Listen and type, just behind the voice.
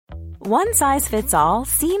One size fits all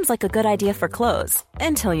seems like a good idea for clothes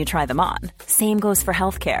until you try them on. Same goes for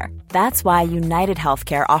healthcare. That's why United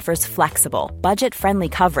Healthcare offers flexible, budget-friendly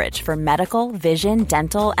coverage for medical, vision,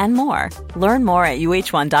 dental, and more. Learn more at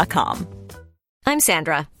uh1.com. I'm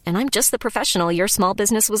Sandra, and I'm just the professional your small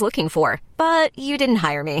business was looking for. But you didn't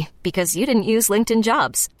hire me because you didn't use LinkedIn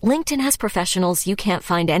Jobs. LinkedIn has professionals you can't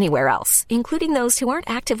find anywhere else, including those who aren't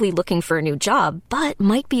actively looking for a new job, but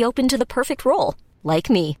might be open to the perfect role, like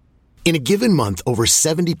me. In a given month, over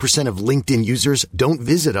 70% of LinkedIn users don't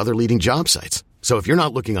visit other leading job sites. So if you're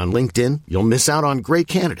not looking on LinkedIn, you'll miss out on great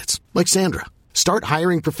candidates like Sandra. Start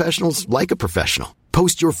hiring professionals like a professional.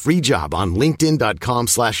 Post your free job on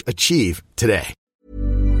linkedin.com/achieve today.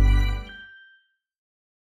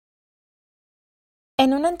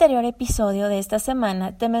 En un anterior episodio de esta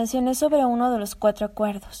semana te mencioné sobre uno de los 4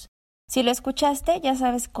 acuerdos. Si lo escuchaste, ya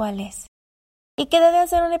sabes cuál es. Y quedé de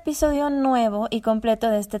hacer un episodio nuevo y completo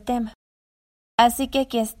de este tema. Así que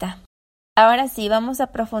aquí está. Ahora sí, vamos a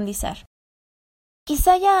profundizar.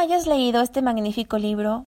 Quizá ya hayas leído este magnífico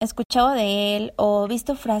libro, escuchado de él o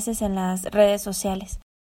visto frases en las redes sociales.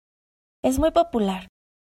 Es muy popular.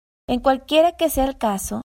 En cualquiera que sea el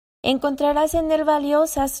caso, encontrarás en él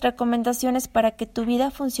valiosas recomendaciones para que tu vida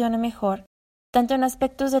funcione mejor, tanto en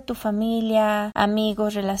aspectos de tu familia,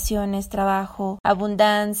 amigos, relaciones, trabajo,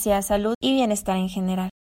 abundancia, salud y bienestar en general.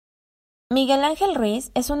 Miguel Ángel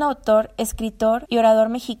Ruiz es un autor, escritor y orador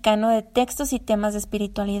mexicano de textos y temas de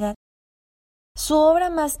espiritualidad. Su obra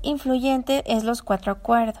más influyente es Los 4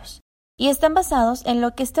 Acuerdos, y están basados en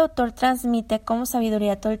lo que este autor transmite como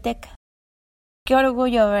sabiduría tolteca. ¡Qué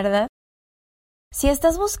orgullo!, ¿verdad? Si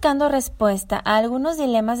estás buscando respuesta a algunos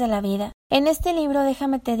dilemas de la vida, en este libro,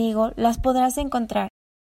 déjame te digo, las podrás encontrar.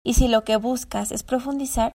 Y si lo que buscas es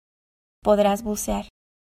profundizar, podrás bucear.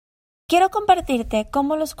 Quiero compartirte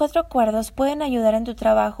cómo los 4 acuerdos pueden ayudar en tu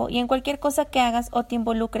trabajo y en cualquier cosa que hagas o te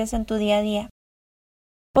involucres en tu día a día.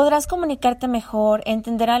 Podrás comunicarte mejor,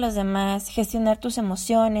 entender a los demás, gestionar tus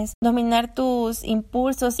emociones, dominar tus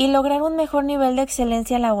impulsos y lograr un mejor nivel de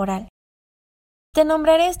excelencia laboral. Te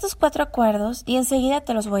nombraré estos 4 acuerdos y enseguida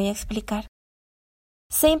te los voy a explicar.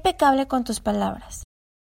 Sé impecable con tus palabras.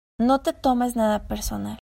 No te tomes nada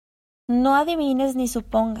personal. No adivines ni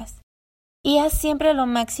supongas. Y haz siempre lo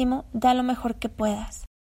máximo, da lo mejor que puedas.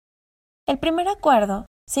 El primer acuerdo,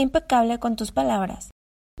 sé impecable con tus palabras,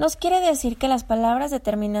 nos quiere decir que las palabras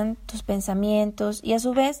determinan tus pensamientos y a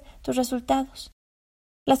su vez tus resultados.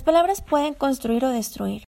 Las palabras pueden construir o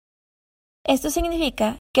destruir. Esto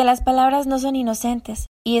significa que las palabras no son inocentes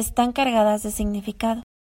y están cargadas de significado.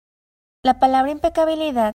 La palabra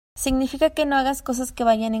impecabilidad significa que no hagas cosas que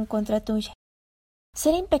vayan en contra tuya.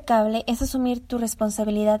 Ser impecable es asumir tu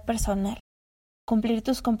responsabilidad personal, cumplir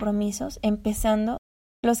tus compromisos, empezando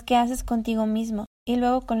los que haces contigo mismo y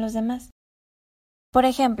luego con los demás. Por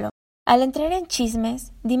ejemplo, al entrar en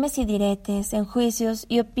chismes, dimes y diretes, en juicios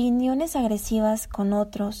y opiniones agresivas con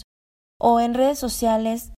otros, o en redes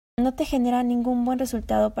sociales, no te genera ningún buen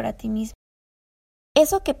resultado para ti mismo.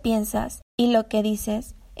 Eso que piensas y lo que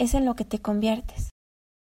dices es en lo que te conviertes.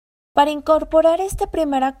 Para incorporar este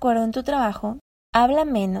primer acuerdo en tu trabajo, habla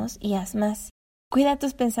menos y haz más. Cuida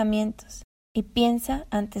tus pensamientos y piensa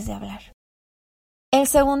antes de hablar. El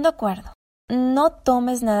segundo acuerdo, no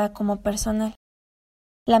tomes nada como personal.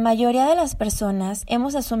 La mayoría de las personas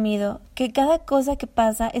hemos asumido que cada cosa que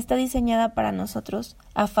pasa está diseñada para nosotros,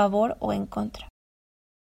 a favor o en contra.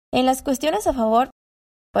 En las cuestiones a favor,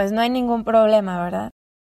 pues no hay ningún problema, ¿verdad?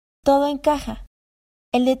 Todo encaja.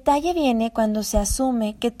 El detalle viene cuando se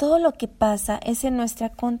asume que todo lo que pasa es en nuestra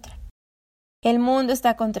contra. El mundo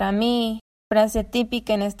está contra mí, frase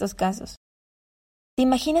típica en estos casos. ¿Te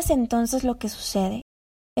imaginas entonces lo que sucede?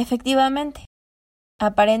 Efectivamente,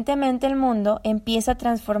 aparentemente el mundo empieza a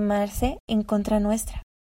transformarse en contra nuestra.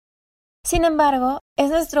 Sin embargo, es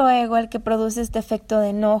nuestro ego el que produce este efecto de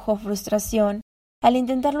enojo, frustración, al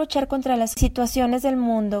intentar luchar contra las situaciones del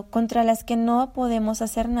mundo contra las que no podemos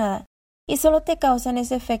hacer nada y solo te causan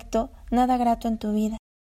ese efecto nada grato en tu vida.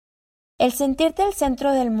 El sentirte el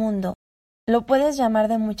centro del mundo lo puedes llamar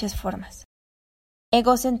de muchas formas.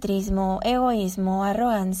 Egocentrismo, egoísmo,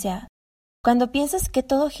 arrogancia. Cuando piensas que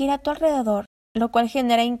todo gira a tu alrededor, lo cual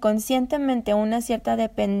genera inconscientemente una cierta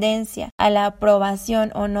dependencia a la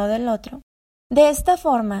aprobación o no del otro, de esta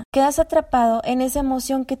forma quedas atrapado en esa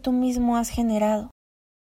emoción que tú mismo has generado.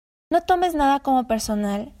 No tomes nada como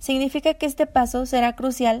personal, significa que este paso será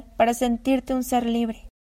crucial para sentirte un ser libre.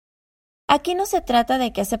 Aquí no se trata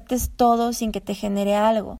de que aceptes todo sin que te genere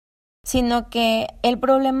algo, sino que el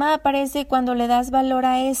problema aparece cuando le das valor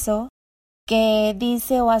a eso que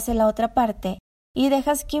dice o hace la otra parte y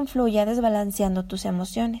dejas que influya desbalanceando tus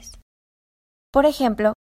emociones. Por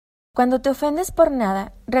ejemplo, cuando te ofendes por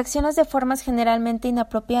nada, reaccionas de formas generalmente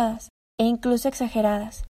inapropiadas e incluso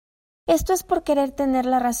exageradas. Esto es por querer tener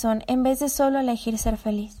la razón en vez de solo elegir ser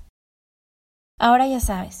feliz. Ahora ya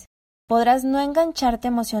sabes, podrás no engancharte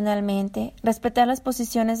emocionalmente, respetar las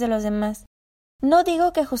posiciones de los demás. No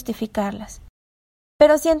digo que justificarlas,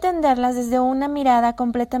 pero sí entenderlas desde una mirada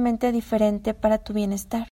completamente diferente para tu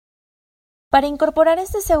bienestar. Para incorporar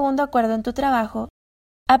este segundo acuerdo en tu trabajo,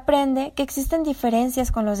 aprende que existen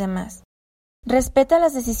diferencias con los demás. Respeta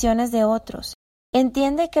las decisiones de otros.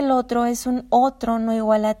 Entiende que el otro es un otro no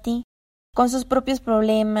igual a ti, con sus propios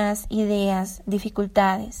problemas, ideas,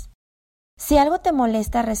 dificultades. Si algo te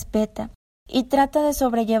molesta, respeta y trata de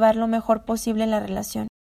sobrellevar lo mejor posible la relación.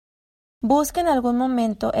 Busca en algún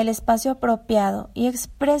momento el espacio apropiado y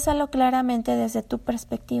exprésalo claramente desde tu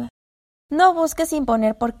perspectiva. No busques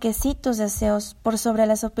imponer porque sí tus deseos por sobre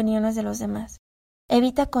las opiniones de los demás.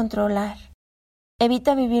 Evita controlar.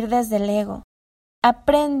 Evita vivir desde el ego.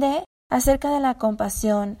 Aprende acerca de la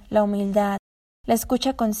compasión, la humildad, la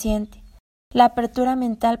escucha consciente, la apertura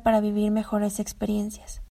mental para vivir mejores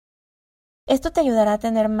experiencias. Esto te ayudará a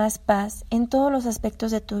tener más paz en todos los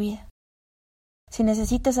aspectos de tu vida. Si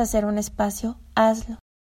necesitas hacer un espacio, hazlo.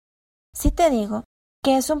 Sí te digo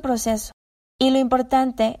que es un proceso y lo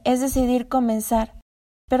importante es decidir comenzar,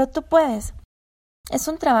 pero tú puedes. Es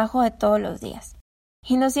un trabajo de todos los días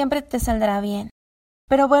y no siempre te saldrá bien,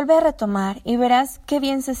 pero vuelve a retomar y verás qué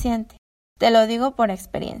bien se siente. Te lo digo por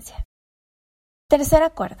experiencia. Tercer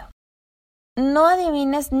acuerdo. No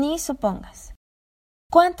adivines ni supongas.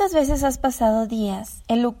 ¿Cuántas veces has pasado días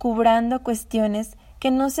elucubrando cuestiones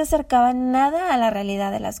que no se acercaban nada a la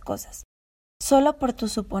realidad de las cosas, solo por tu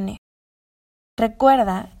suponer?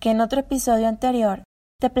 Recuerda que en otro episodio anterior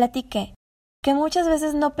te platiqué que muchas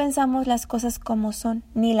veces no pensamos las cosas como son,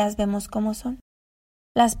 ni las vemos como son.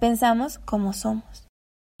 Las pensamos como somos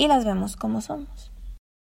y las vemos como somos.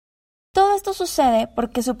 Todo esto sucede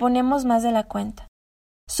porque suponemos más de la cuenta.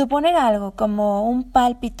 Suponer algo como un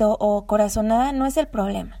pálpito o corazonada no es el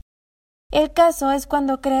problema. El caso es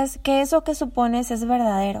cuando crees que eso que supones es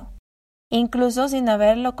verdadero, incluso sin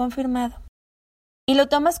haberlo confirmado. Y lo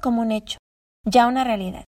tomas como un hecho, ya una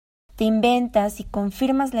realidad. Te inventas y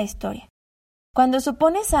confirmas la historia. Cuando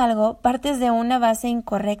supones algo, partes de una base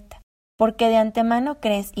incorrecta, porque de antemano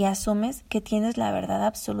crees y asumes que tienes la verdad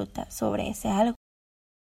absoluta sobre ese algo.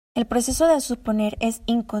 El proceso de suponer es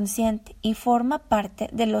inconsciente y forma parte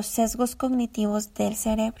de los sesgos cognitivos del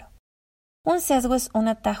cerebro. Un sesgo es un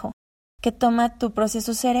atajo que toma tu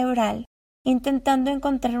proceso cerebral intentando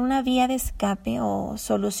encontrar una vía de escape o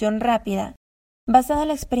solución rápida basada en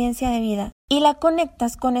la experiencia de vida y la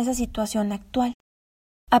conectas con esa situación actual,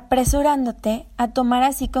 apresurándote a tomar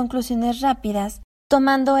así conclusiones rápidas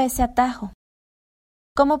tomando ese atajo.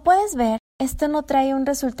 Como puedes ver, esto no trae un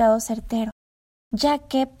resultado certero, ya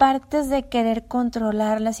que partes de querer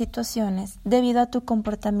controlar las situaciones debido a tu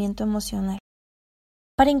comportamiento emocional.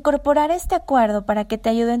 Para incorporar este acuerdo para que te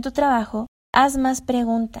ayude en tu trabajo, haz más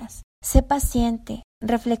preguntas, sé paciente,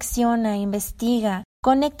 reflexiona, investiga,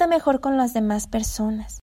 conecta mejor con las demás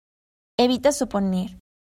personas. Evita suponer,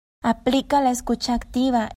 aplica la escucha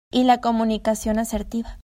activa y la comunicación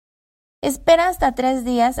asertiva. Espera hasta 3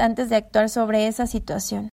 días antes de actuar sobre esa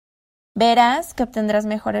situación. Verás que obtendrás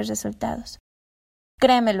mejores resultados.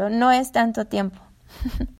 Créemelo, no es tanto tiempo.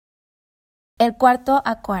 El cuarto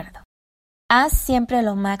acuerdo. Haz siempre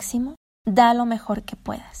lo máximo, da lo mejor que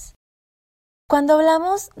puedas. Cuando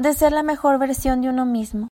hablamos de ser la mejor versión de uno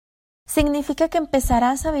mismo, significa que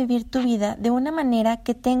empezarás a vivir tu vida de una manera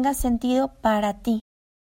que tenga sentido para ti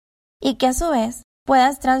y que a su vez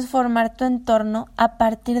puedas transformar tu entorno a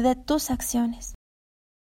partir de tus acciones.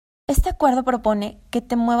 Este acuerdo propone que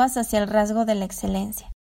te muevas hacia el rasgo de la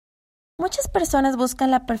excelencia. Muchas personas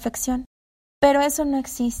buscan la perfección, pero eso no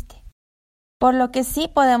existe, por lo que sí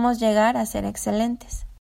podemos llegar a ser excelentes.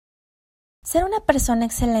 Ser una persona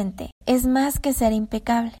excelente es más que ser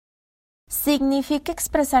impecable. Significa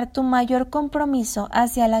expresar tu mayor compromiso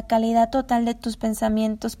hacia la calidad total de tus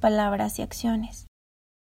pensamientos, palabras y acciones.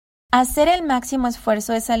 Hacer el máximo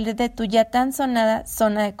esfuerzo es salir de tu ya tan sonada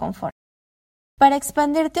zona de confort, para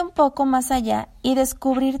expandirte un poco más allá y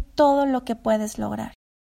descubrir todo lo que puedes lograr.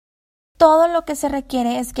 Todo lo que se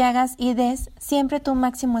requiere es que hagas y des siempre tu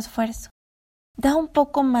máximo esfuerzo. Da un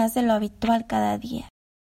poco más de lo habitual cada día.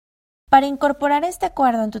 Para incorporar este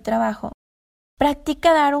acuerdo en tu trabajo,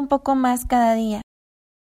 practica dar un poco más cada día.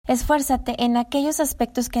 Esfuérzate en aquellos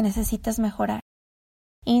aspectos que necesitas mejorar.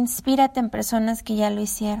 Inspírate en personas que ya lo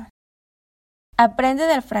hicieron. Aprende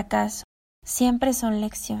del fracaso. Siempre son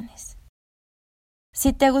lecciones.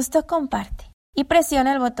 Si te gustó, comparte y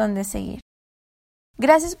presiona el botón de seguir.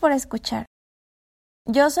 Gracias por escuchar.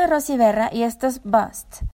 Yo soy Rosy Berra y esto es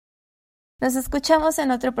Bust. Nos escuchamos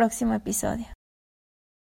en otro próximo episodio.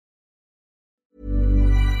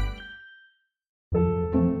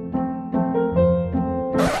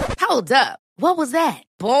 Hold up. What was that?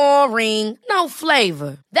 Boring. No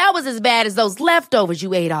flavor. That was as bad as those leftovers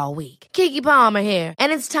you ate all week. Keke Palmer here,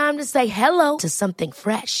 and it's time to say hello to something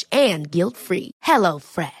fresh and guilt-free. Hello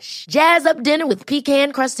Fresh. Jazz up dinner with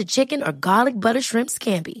pecan-crusted chicken or garlic butter shrimp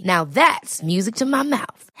scampi. Now that's music to my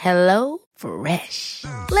mouth. Hello Fresh.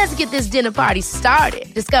 Let's get this dinner party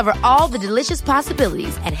started. Discover all the delicious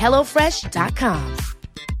possibilities at HelloFresh.com.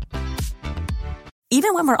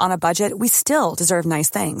 Even when we're on a budget, we still deserve nice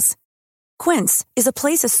things. Quince is a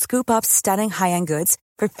place to scoop up stunning high-end goods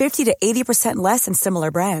for 50 to 80% less than similar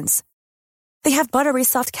brands. They have buttery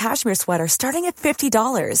soft cashmere sweaters starting at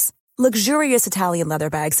 $50, luxurious Italian leather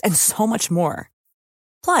bags, and so much more.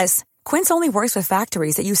 Plus, Quince only works with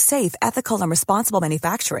factories that use safe, ethical, and responsible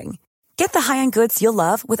manufacturing. Get the high-end goods you'll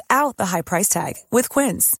love without the high price tag with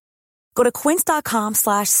Quince. Go to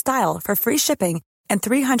quince.com/style for free shipping and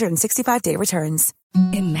 365-day returns.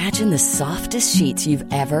 Imagine the softest sheets you've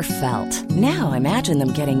ever felt. Now imagine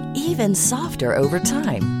them getting even softer over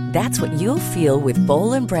time. That's what you'll feel with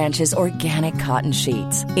Boll & Branch's organic cotton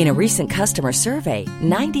sheets. In a recent customer survey,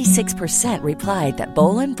 96% replied that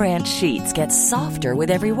Boll & Branch sheets get softer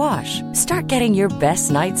with every wash. Start getting your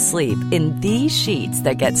best night's sleep in these sheets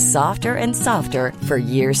that get softer and softer for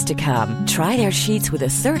years to come. Try their sheets with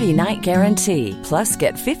a 30-night guarantee. Plus,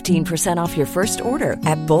 get 15% off your first order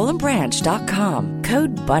at bollandbranch.com.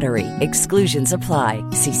 Code BUTTERY. Exclusions apply.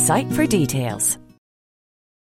 See site for details.